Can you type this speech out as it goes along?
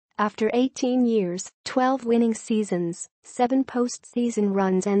After 18 years, 12 winning seasons, 7 postseason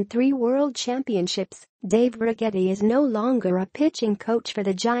runs and 3 world championships, Dave Righetti is no longer a pitching coach for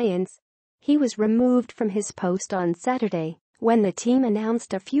the Giants. He was removed from his post on Saturday when the team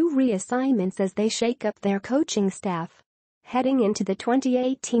announced a few reassignments as they shake up their coaching staff. Heading into the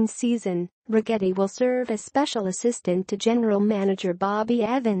 2018 season, Righetti will serve as special assistant to general manager Bobby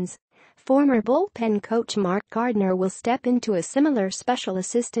Evans. Former bullpen coach Mark Gardner will step into a similar special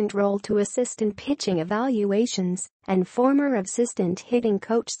assistant role to assistant pitching evaluations, and former assistant hitting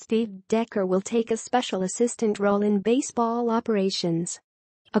coach Steve Decker will take a special assistant role in baseball operations.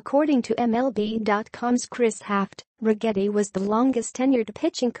 According to MLB.com's Chris Haft, Righetti was the longest-tenured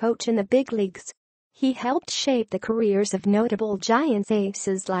pitching coach in the big leagues. He helped shape the careers of notable Giants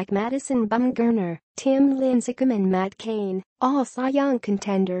aces like Madison Bumgarner, Lincecum and Matt Cain, all Cy Young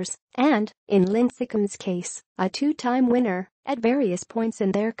contenders, and, in Lincecum's case, a 2-time winner, at various points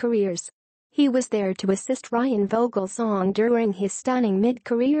in their careers. He was there to assist Ryan Vogelsong during his stunning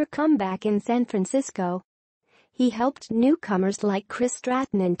mid-career comeback in San Francisco. He helped newcomers like Chris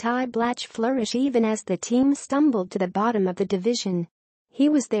Stratton and Blach flourish even as the team stumbled to the bottom of the division. He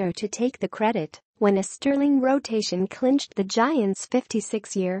was there to take the credit when a sterling rotation clinched the Giants'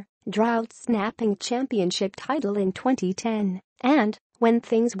 56-year, drought-snapping championship title in 2010, and, when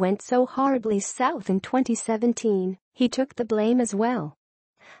things went so horribly south in 2017, he took the blame as well.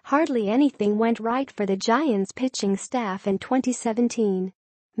 Hardly anything went right for the Giants' pitching staff in 2017.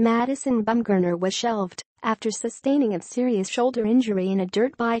 Madison Bumgarner was shelved after sustaining a serious shoulder injury in a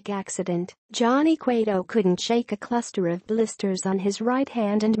dirt bike accident. Johnny Cueto couldn't shake a cluster of blisters on his right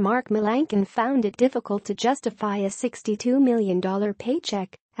hand, and Mark Melancon found it difficult to justify a $62 million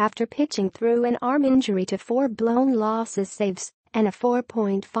paycheck after pitching through an arm injury to 4 blown losses saves and a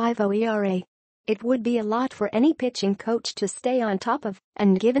 4.50 ERA. It would be a lot for any pitching coach to stay on top of,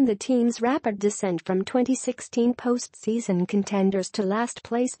 and given the team's rapid descent from 2016 postseason contenders to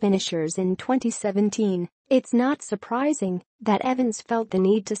last-place finishers in 2017, it's not surprising that Evans felt the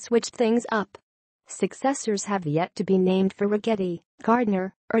need to switch things up. Successors have yet to be named for Righetti,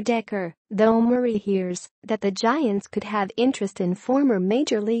 Gardner, or Decker, though Murray hears that the Giants could have interest in former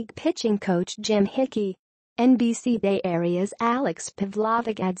Major League pitching coach Jim Hickey. NBC Bay Area's Alex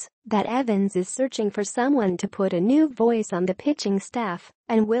Pavlovic adds that Evans is searching for someone to put a new voice on the pitching staff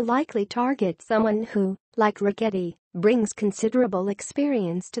and will likely target someone who, like Righetti, brings considerable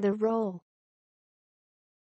experience to the role.